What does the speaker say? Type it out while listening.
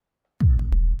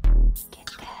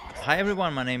Hi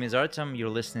everyone, my name is Artem. You're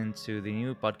listening to the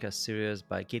new podcast series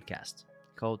by Kitcast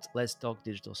called Let's Talk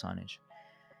Digital Signage.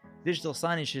 Digital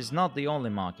signage is not the only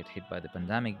market hit by the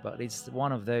pandemic, but it's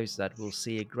one of those that will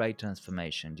see a great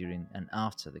transformation during and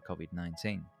after the COVID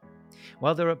 19.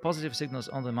 While there are positive signals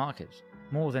on the market,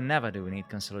 more than ever do we need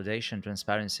consolidation,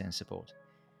 transparency, and support.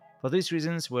 For these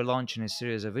reasons, we're launching a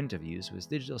series of interviews with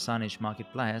digital signage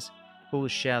market players who will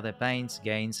share their pains,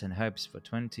 gains, and hopes for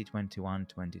 2021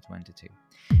 2022.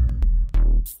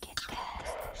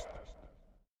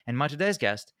 And my today's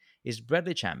guest is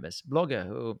Bradley Chambers, blogger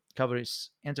who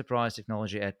covers enterprise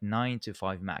technology at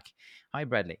 9to5mac. Hi,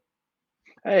 Bradley.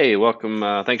 Hey, welcome.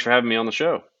 Thanks for having me on the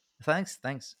show. Thanks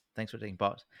for taking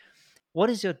part. What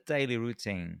is your daily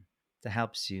routine that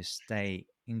helps you stay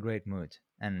in great mood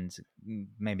and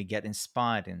maybe get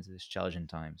inspired in these challenging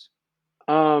times?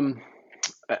 Um,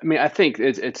 I think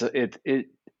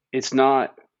it's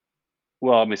not.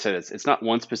 Well, let me say this: it's not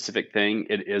one specific thing.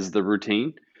 It is the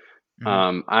routine.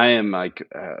 Hmm. I am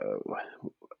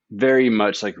very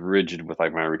much like rigid with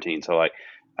like my routine. So I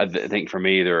think for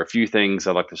me, there are a few things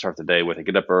I like to start the day with. I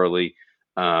get up early,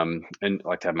 and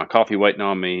like to have my coffee waiting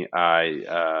on me.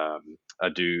 I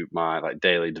do my like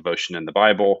daily devotion in the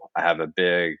Bible. I have a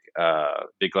big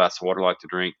glass of water I like to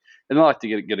drink, and I like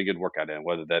to get a good workout in,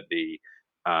 whether that be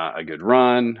a good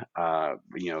run,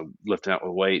 lifting out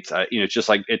with weights. It's just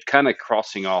like it's kind of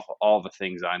crossing off all the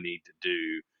things I need to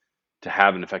do to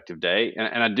have an effective day.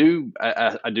 And I do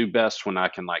best when I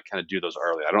can like kind of do those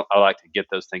early. I like to get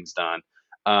those things done.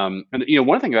 And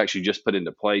one thing I actually just put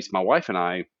into place, my wife and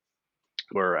I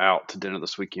were out to dinner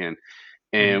this weekend,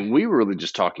 Hmm. and we were really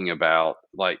just talking about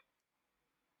like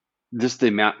just the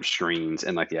amount of screens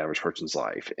in like the average person's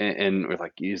life. And we're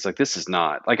like, he's like, this is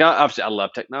not like, obviously I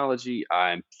love technology.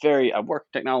 I work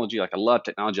technology. Like I love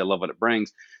technology. I love what it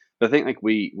brings. But I think like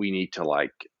we need to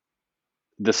like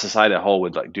the society as a whole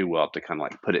would like do well to kind of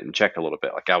like put it in check a little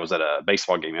bit. Like I was at a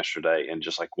baseball game yesterday and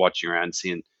just like watching around,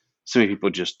 seeing so many people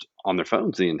just on their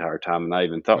phones the entire time, and I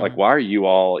even thought like, Hmm. why are you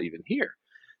all even here?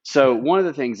 So one of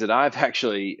the things that I've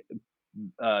actually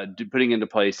putting into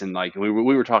place, and like we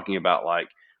were talking about like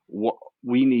what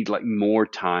we need like more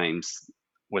times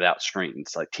without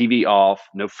screens, like TV off,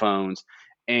 no phones,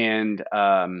 and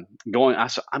I'm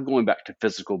going back to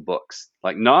physical books,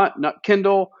 like not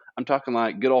Kindle. I'm talking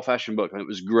like good old fashioned book. And it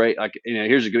was great. Like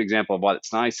here's a good example of why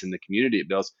it's nice in the community it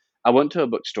builds. I went to a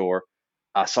bookstore.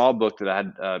 I saw a book that I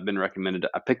had been recommended.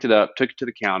 I picked it up, took it to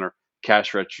the counter.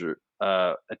 Cash register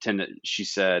attendant, she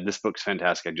said, "This book's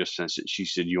fantastic. I just sent it." She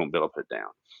said, "You won't be able to put it down."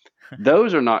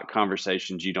 Those are not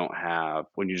conversations you don't have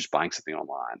when you're just buying something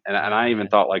online. And Yeah, I even yeah,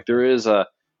 thought like there definitely. is a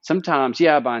sometimes,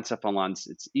 yeah, buying stuff online,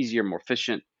 it's easier, more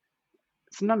efficient.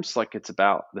 Sometimes like it's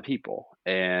about the people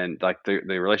and like the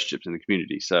relationships in the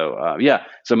community. So yeah,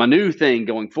 so my new thing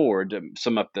going forward to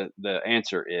sum up the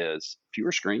answer is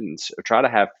fewer screens, or try to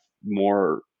have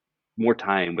more more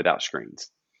time without screens.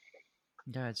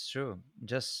 Yeah, it's true.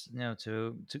 Just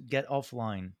to get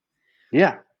offline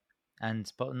Yeah, and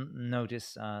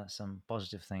notice some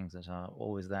positive things that are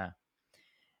always there.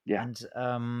 yeah.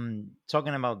 And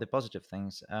talking about the positive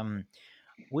things,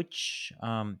 which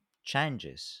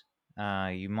changes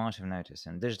you might have noticed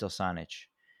in digital signage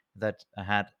that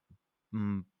had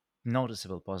mm,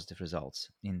 noticeable positive results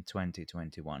in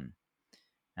 2021,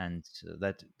 and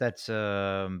that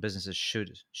businesses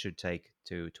should take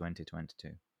to 2022.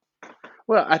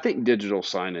 Well, I think digital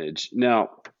signage. Now,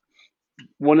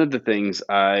 one of the things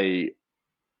I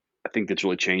think that's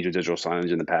really changed with digital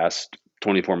signage in the past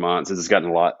 24 months is it's gotten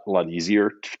a lot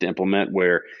easier to implement.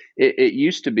 Where it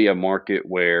used to be a market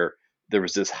where there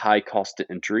was this high cost to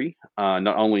entry,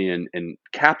 not only in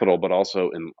capital but also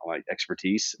in like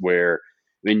expertise. Where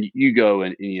when you go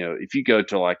and if you go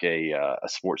to like a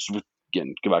sports,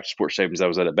 again, go back to sports stadiums. I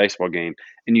was at a baseball game,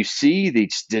 and you see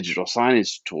these digital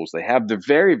signage tools they have. They're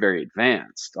very very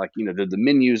advanced, like the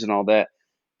menus and all that.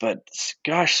 But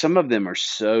gosh, some of them are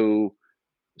so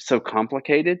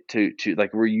complicated to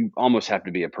like where you almost have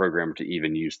to be a programmer to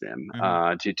even use them,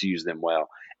 Hmm. to use them well.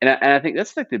 And I think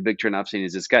that's like the big trend I've seen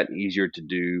is it's gotten easier to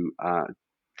do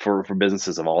for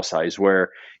businesses of all size, where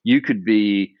you could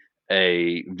be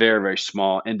a very very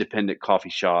small independent coffee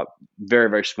shop, very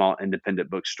very small independent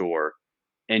bookstore,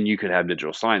 and you could have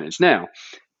digital signage. Now,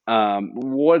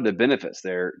 what are the benefits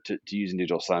there to using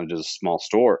digital signage as a small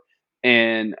store?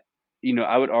 And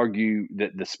I would argue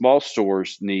that the small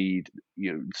stores need,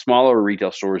 smaller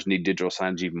retail stores need digital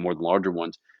signage even more than larger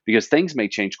ones, because things may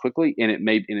change quickly, and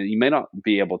you may not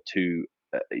be able to,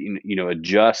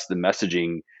 adjust the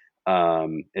messaging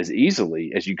as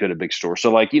easily as you could a big store.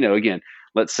 So, like, again,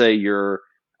 let's say you're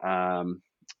um,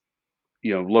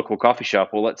 local coffee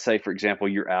shop. Well, let's say, for example,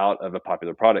 you're out of a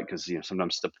popular product because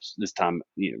sometimes this time,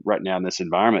 right now in this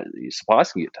environment,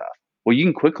 supplies can get tough. Well, you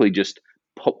can quickly just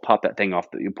pop that thing off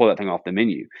you pull that thing off the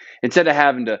menu instead of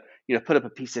having to put up a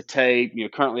piece of tape.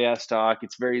 Currently out of stock.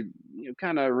 It's very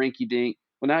kind of rinky dink.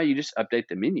 Well, now you just update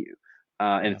the menu,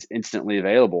 and Yeah. it's instantly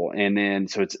available. And then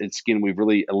so it's again, we've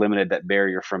really eliminated that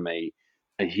barrier from a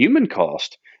human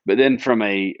cost, but then from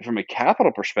a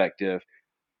capital perspective,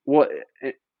 well,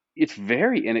 it's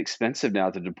very inexpensive now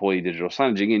to deploy digital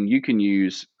signage. Again, you can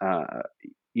use,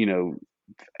 you know,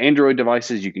 Android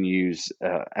devices. You can use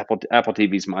Apple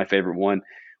TV is my favorite one,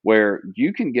 where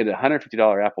you can get a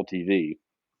 $150 Apple TV,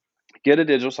 get a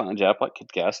digital signage app like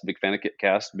Kitcast. Big fan of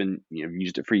Kitcast. Been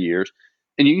used it for years,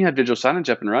 and you can have digital signage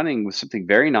up and running with something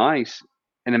very nice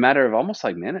in a matter of almost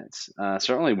like minutes.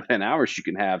 Certainly within hours, you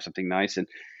can have something nice, and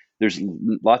there's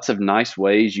lots of nice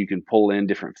ways you can pull in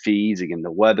different feeds. Again,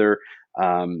 the weather.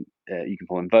 You can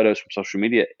pull in photos from social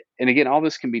media, and again, all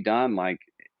this can be done like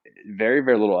very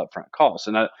very little upfront cost.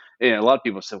 And a lot of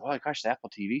people say, "Well, gosh, the Apple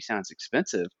TV sounds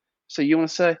expensive." So you want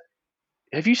to say,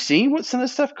 have you seen what some of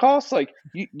this stuff costs? Like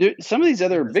some of these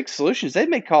other Yes. big solutions, they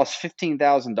may cost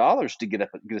 $15,000 to get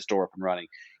a store up and running.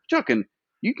 You're talking,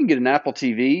 you can get an Apple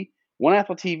TV, one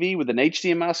Apple TV with an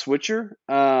HDMI switcher,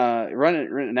 run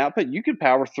an output. You could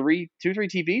power two, three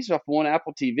TVs off one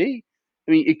Apple TV.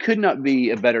 I mean, it could not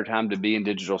be a better time to be in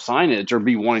digital signage or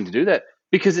be wanting to do that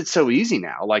because it's so easy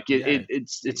now. Like Yeah.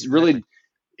 it's Exactly. really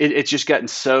it's just gotten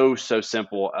so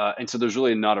simple, and so there's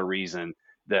really not a reason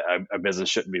that a business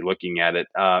shouldn't be looking at it.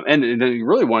 And then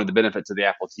really one of the benefits of the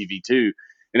Apple TV too,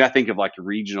 and I think of like a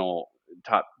regional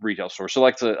top retail store, so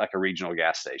like a regional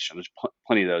gas station. There's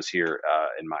plenty of those here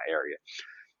in my area.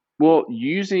 Well,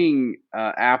 using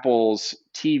Apple's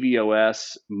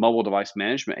tvOS mobile device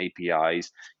management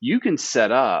APIs, you can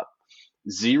set up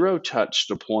zero touch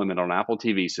deployment on Apple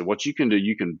TV. So what you can do,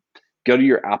 you can go to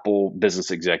your Apple business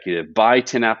executive, buy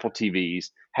 10 Apple TVs,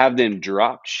 have them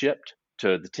drop shipped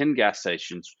to the 10 gas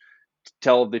stations,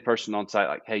 tell the person on site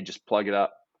like, hey, just plug it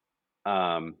up.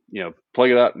 Plug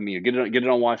it up and get it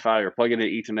on Wi-Fi or plug it in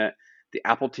Ethernet. The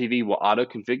Apple TV will auto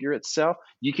configure itself.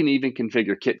 You can even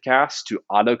configure Kitcast to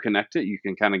auto connect it. You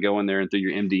can kind of go in there and through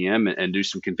your MDM and do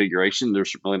some configuration.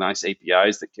 There's some really nice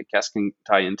APIs that Kitcast can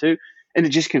tie into, and it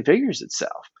just configures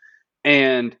itself.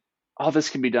 And all this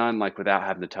can be done like without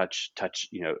having to touch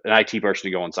an IT person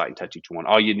to go on site and touch each one.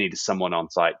 All you need is someone on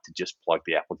site to just plug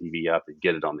the Apple TV up and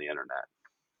get it on the internet.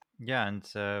 Yeah, and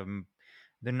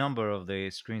the number of the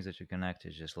screens that you connect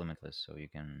is just limitless, so you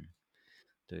can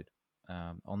do it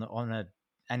on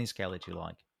any scale that you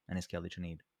like, any scale that you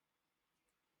need.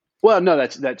 Well, no,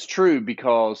 that's true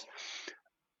because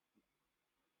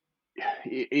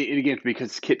again,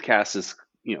 because Kitcast is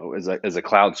as a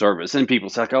cloud service, and people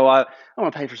say like, oh, I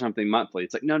want to pay for something monthly.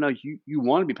 It's like, no, you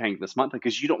want to be paying this monthly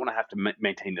because you don't want to have to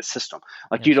maintain the system.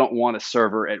 Like you Yes. don't want a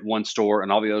server at one store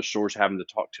and all the other stores having to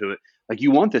talk to it. Like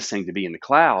you want this thing to be in the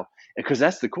cloud, because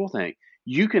that's the cool thing.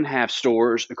 You can have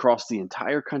stores across the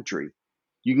entire country.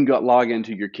 You can go log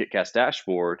into your Kitcast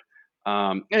dashboard,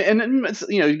 and then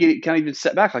you get kind of even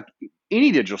set back like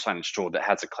any digital signage tool that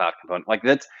has a cloud component like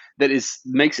that is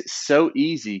makes it so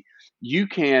easy. You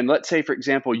can, let's say, for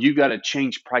example, you've got to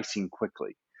change pricing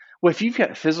quickly. Well, if you've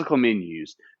got physical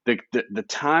menus, the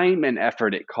time and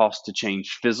effort it costs to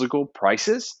change physical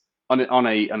prices on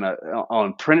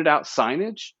printed out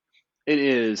signage, it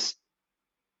is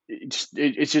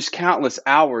it's just countless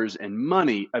hours and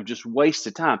money of just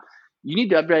wasted time. You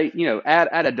need to update,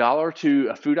 add a dollar to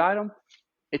a food item,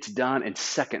 it's done in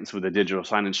seconds with a digital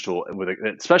signage tool,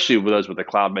 especially with those with a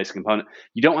cloud-based component.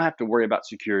 You don't have to worry about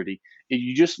security.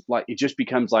 It just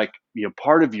becomes like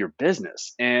part of your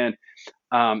business. And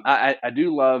I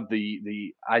do love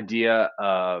the idea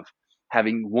of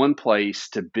having one place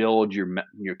to build your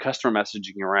customer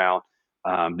messaging around,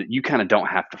 that you kind of don't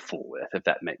have to fool with, if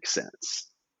that makes sense.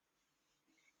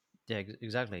 Yeah,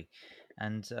 exactly.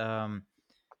 And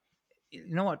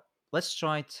you know what? Let's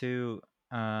try to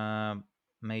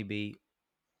maybe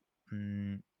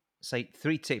mm, say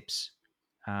three tips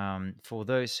for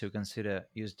those who consider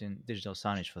using digital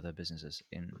signage for their businesses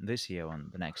in this year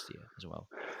and the next year as well.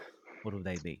 What would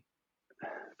they be?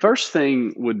 First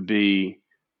thing would be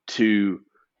to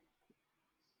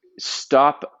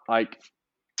stop like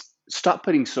stop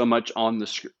putting so much on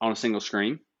on a single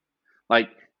screen. Like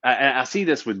I see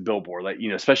this with billboard, like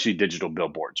especially digital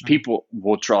billboards. Mhm. People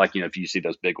will try, like if you see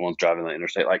those big ones driving the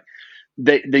interstate, like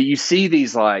they you see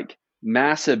these like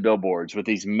massive billboards with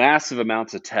these massive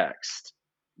amounts of text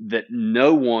that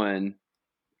no one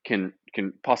can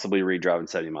possibly read driving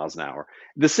 70 miles an hour.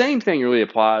 The same thing really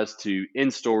applies to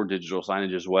in-store digital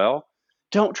signage as well.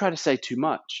 don't try to say too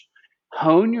much.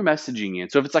 Hone your messaging in.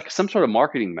 So if it's like some sort of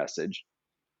marketing message,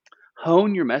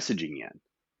 hone your messaging in.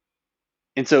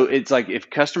 And so it's like if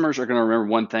customers are going to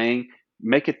remember one thing,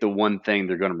 make it the one thing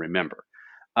they're going to remember.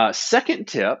 Second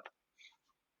tip,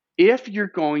 if you're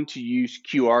going to use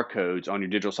QR codes on your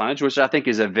digital signage, which I think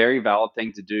is a very valid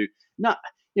thing to do, not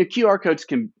QR codes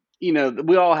can,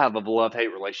 we all have a love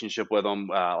hate relationship with them.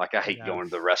 Like I hate Yeah, going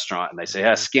to the restaurant and they say,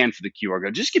 agree. scan for the QR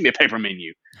code, just give me a paper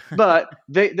menu. But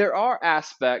there are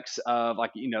aspects of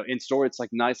like in store, it's like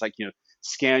nice, like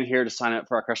scan here to sign up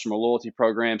for our customer loyalty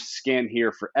program, scan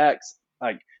here for X,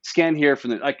 like scan here for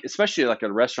the like especially like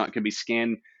a restaurant could be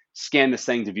scan this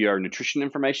thing to view our nutrition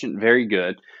information. Very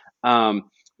good. Um,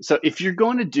 so if you're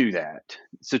going to do that,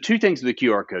 so two things with the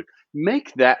QR code,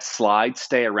 make that slide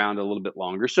stay around a little bit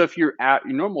longer. So if you're at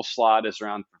your normal slide is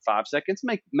around for 5 seconds,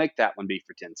 make that one be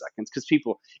for 10 seconds because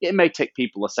it may take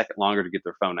people a second longer to get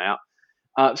their phone out.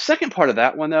 Second part of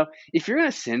that one though, if you're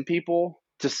going to send people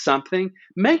to something,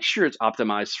 make sure it's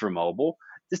optimized for mobile.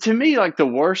 To me, like the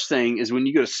worst thing is when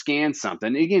you go to scan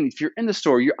something. Again, if you're in the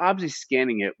store, you're obviously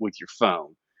scanning it with your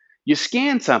phone. You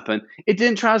scan something, it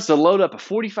then tries to load up a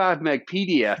 45 meg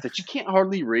PDF that you can't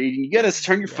hardly read, and you got to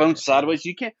turn your phone Yeah, yeah. sideways.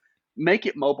 You can't make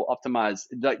it mobile optimized.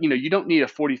 You don't need a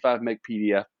 45 meg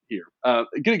PDF here. A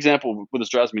good example where this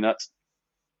drives me nuts.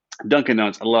 Dunkin'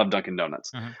 Donuts. I love Dunkin'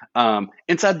 Donuts. Mhm.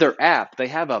 Inside their app, they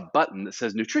have a button that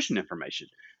says nutrition information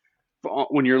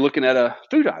when you're looking at a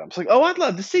food item. It's like, oh, I'd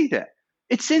love to see that.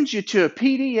 It sends you to a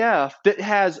PDF that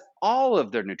has all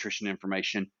of their nutrition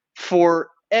information for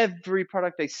every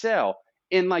product they sell.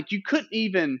 And like you couldn't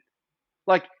even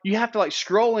like you have to like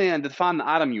scroll in to find the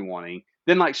item you wanting,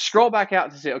 then like scroll back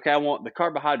out to say, okay, I want the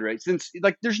carbohydrates. Then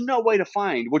like there's no way to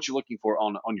find what you're looking for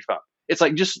on your phone. It's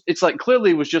like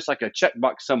clearly it was just like a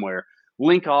checkbox somewhere,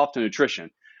 link off to nutrition.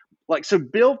 Like so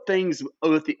build things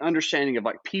with the understanding of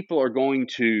like people are going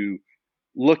to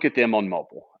look at them on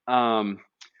mobile.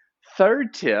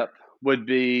 Third tip would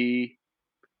be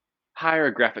hire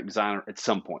a graphic designer at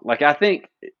some point. Like I think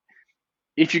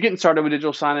if you're getting started with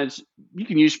digital signage, you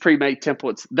can use pre-made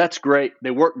templates. That's great.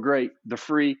 They work great. They're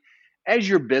free. As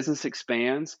your business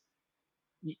expands,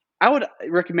 I would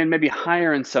recommend maybe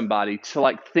hiring somebody to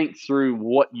like think through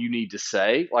what you need to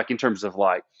say, like in terms of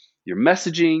like your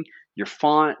messaging, your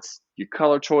fonts, your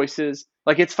color choices.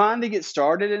 Like it's fine to get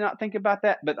started and not think about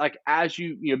that, but like as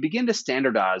you begin to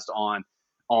standardize on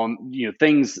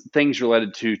things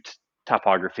related to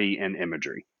typography and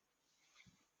imagery.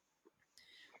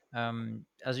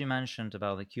 As you mentioned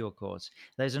about the QR codes,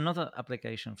 there's another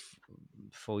application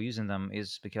for using them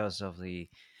is because of the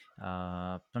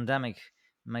pandemic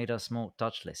made us more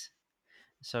touchless.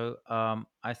 So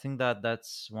I think that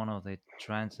that's one of the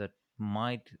trends that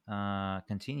might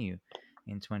continue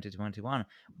in 2021.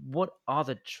 What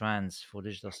other trends for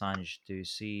digital signage do you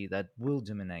see that will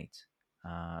dominate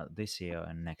this year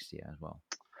and next year as well?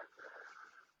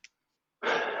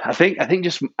 I think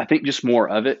just more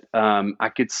of it. I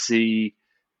could see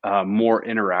more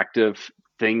interactive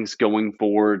things going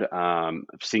forward. I've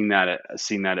seen that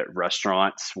at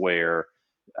restaurants where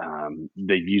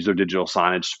they've used their digital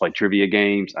signage to play trivia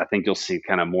games. I think you'll see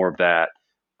kind of more of that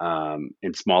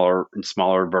in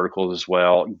smaller verticals as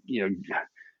well.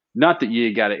 Not that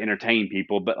you got to entertain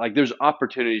people, but like there's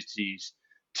opportunities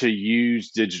to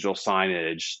use digital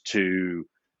signage to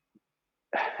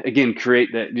again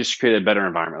create a better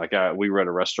environment. Like we were at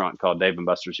a restaurant called Dave and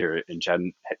Buster's here in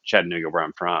Chattanooga, where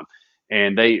I'm from,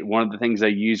 and they one of the things they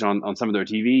used on some of their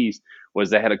TVs was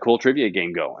they had a cool trivia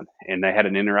game going, and they had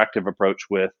an interactive approach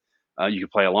with you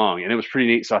could play along, and it was pretty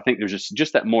neat. So I think there's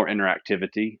just that more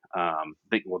interactivity. I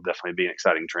think will definitely be an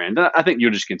exciting trend. I think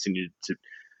you'll just continue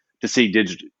to see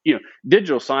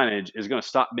digital signage is going to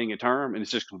stop being a term, and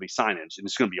it's just going to be signage, and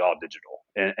it's going to be all digital,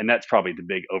 and that's probably the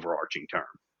big overarching term.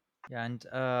 Yeah, and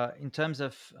in terms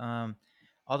of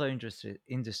other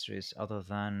industries other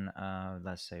than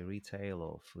let's say retail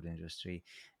or food industry,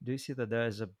 do you see that there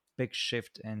is a big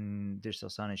shift in digital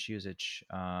signage usage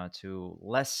to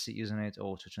less using it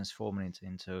or to transforming it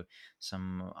into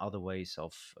some other ways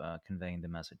of conveying the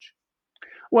message?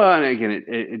 Well, and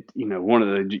again, one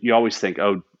of you always think,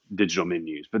 oh, digital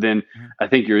menus, but then Mhm. I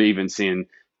think you're even seeing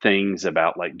things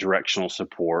about like directional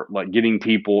support, like getting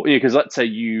people, because let's say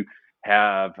you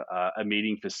have a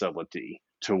meeting facility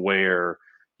to where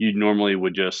you normally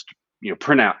would just,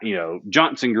 print out,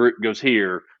 Johnson Group goes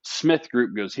here, Smith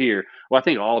Group goes here. Well, I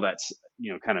think all that's,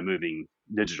 kind of moving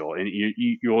digital, and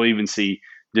you'll even see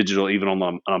digital even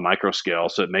on a micro scale.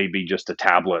 So it may be just a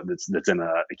tablet that's in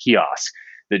a kiosk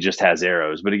that just has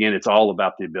arrows. But again, it's all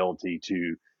about the ability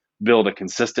to build a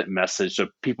consistent message so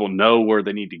people know where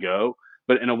they need to go.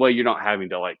 but in a way you're not having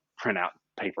to like print out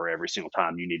paper every single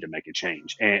time you need to make a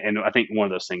change. And I think one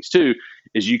of those things too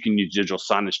is you can use digital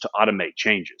signage to automate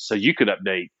changes. So you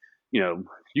know,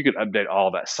 you could update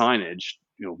all that signage,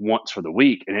 once for the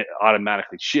week, and it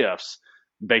automatically shifts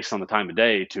based on the time of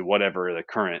day to whatever the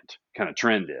current kind of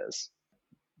trend is.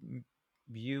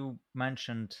 You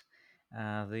mentioned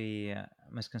the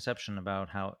misconception about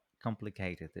how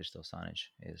complicated digital signage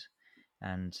is,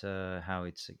 and how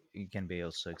it can be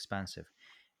also expensive.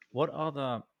 What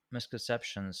other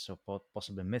misconceptions or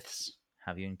possibly myths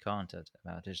have you encountered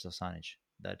about digital signage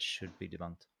that should be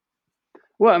debunked?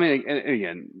 Well, I mean, and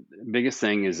again, biggest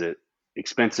thing is it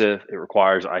expensive. It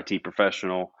requires IT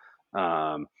professional.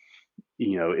 Um,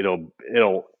 it'll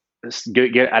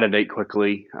get out of date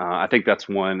quickly. I think that's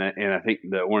one, and I think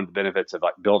that one of the benefits of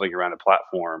like building around a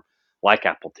platform like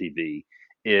Apple TV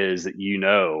is that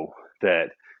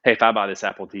that, hey, if I buy this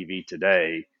Apple TV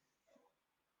today,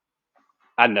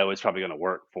 I know it's probably going to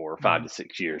work for Hmm. 5 to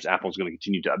 6 years. Apple's going to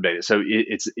continue to update it, so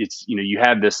it's you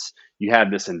have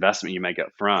this investment you make up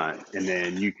front, and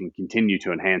then you can continue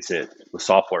to enhance it with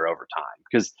software over time.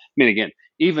 Because I mean, again,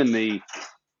 even the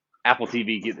Apple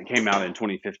TV that came out in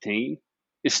 2015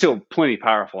 is still plenty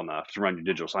powerful enough to run your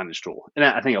digital signage tool. And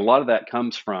I think a lot of that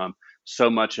comes from so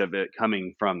much of it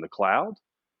coming from the cloud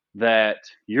that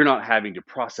you're not having to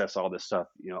process all this stuff,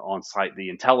 on site. The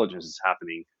intelligence is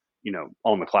happening,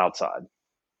 on the cloud side.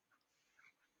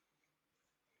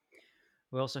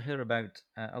 We also hear about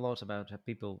a lot about how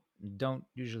people don't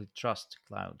usually trust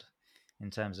cloud in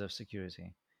terms of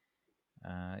security.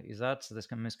 Is that this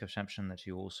kind of misconception that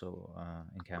you also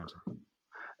encounter?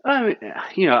 I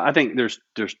mean, I think there's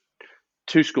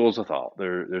two schools of thought.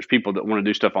 There's people that want to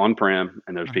do stuff on prem,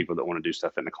 and there's Hmm. people that want to do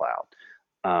stuff in the cloud.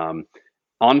 Um,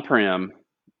 on prem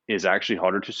is actually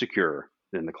harder to secure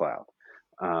than the cloud,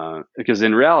 because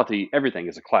in reality, everything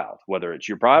is a cloud, whether it's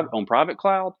your private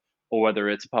cloud or whether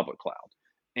it's a public cloud.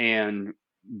 And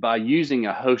by using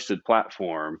a hosted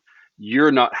platform,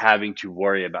 you're not having to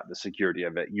worry about the security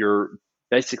of it. You're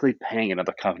basically paying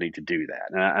another company to do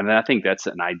that, and I think that's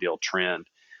an ideal trend.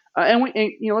 And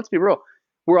let's be real,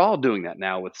 we're all doing that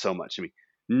now with so much. I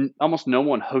mean, almost no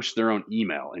one hosts their own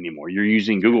email anymore. You're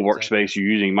using Yeah, Google exactly. Workspace,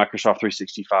 you're using Microsoft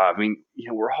 365. I mean,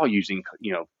 we're all using,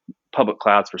 public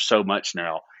clouds for so much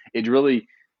now.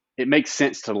 It makes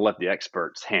sense to let the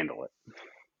experts handle it.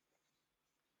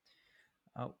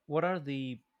 What are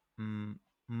the mm,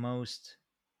 most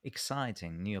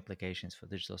exciting new applications for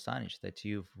digital signage that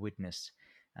you've witnessed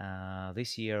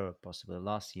this year or possibly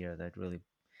last year that really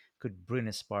could bring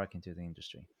a spark into the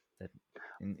industry that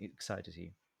excited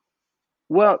you?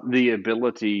 Well, the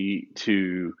ability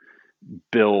to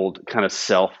build kind of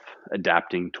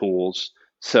self-adapting tools.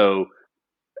 So,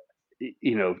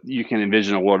 you can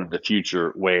envision a world of the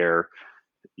future where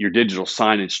your digital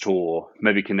signage tool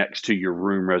maybe connects to your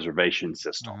room reservation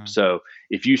system. Hmm. So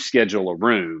if you schedule a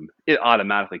room, it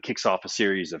automatically kicks off a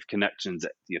series of connections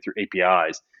through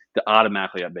APIs that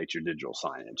automatically update your digital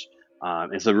signage.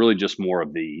 And so really just more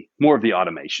of the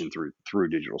automation through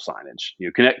digital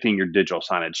signage. Connecting your digital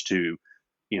signage to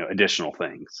additional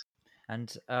things.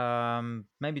 And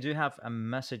maybe do you have a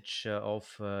message of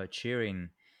cheering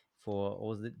for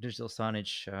all the digital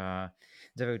signage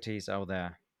devotees out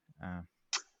there? Uh,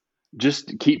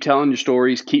 Just keep telling your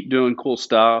stories, keep doing cool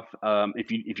stuff.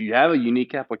 If you have a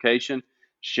unique application,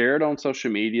 share it on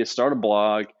social media, start a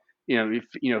blog. If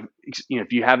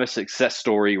you have a success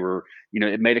story where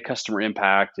it made a customer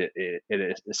impact, it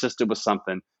assisted with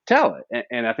something, tell it.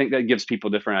 And I think that gives people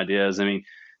different ideas. I mean,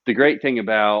 the great thing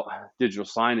about digital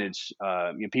signage,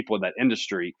 people in that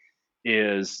industry,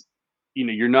 is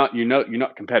you're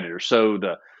not competitors. So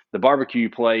the barbecue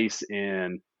place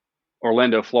in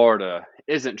Orlando, Florida,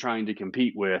 isn't trying to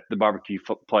compete with the barbecue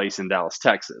place in Dallas,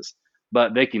 Texas,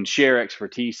 but they can share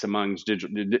expertise amongst digital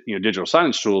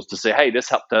signage tools to say, hey, this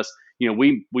helped us.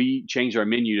 We changed our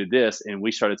menu to this, and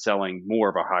we started selling more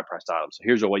of our high priced items. So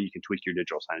here's a way you can tweak your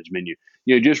digital signage menu.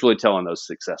 Just really telling those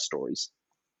success stories.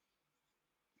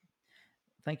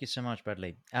 Thank you so much,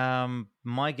 Bradley.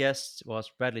 My guest was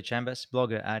Bradley Chambers,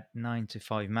 blogger at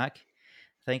 9to5mac.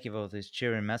 Thank you for this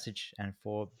cheering message and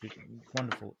for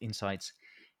wonderful insights.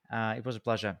 It was a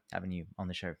pleasure having you on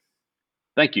the show.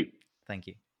 Thank you. Thank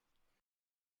you.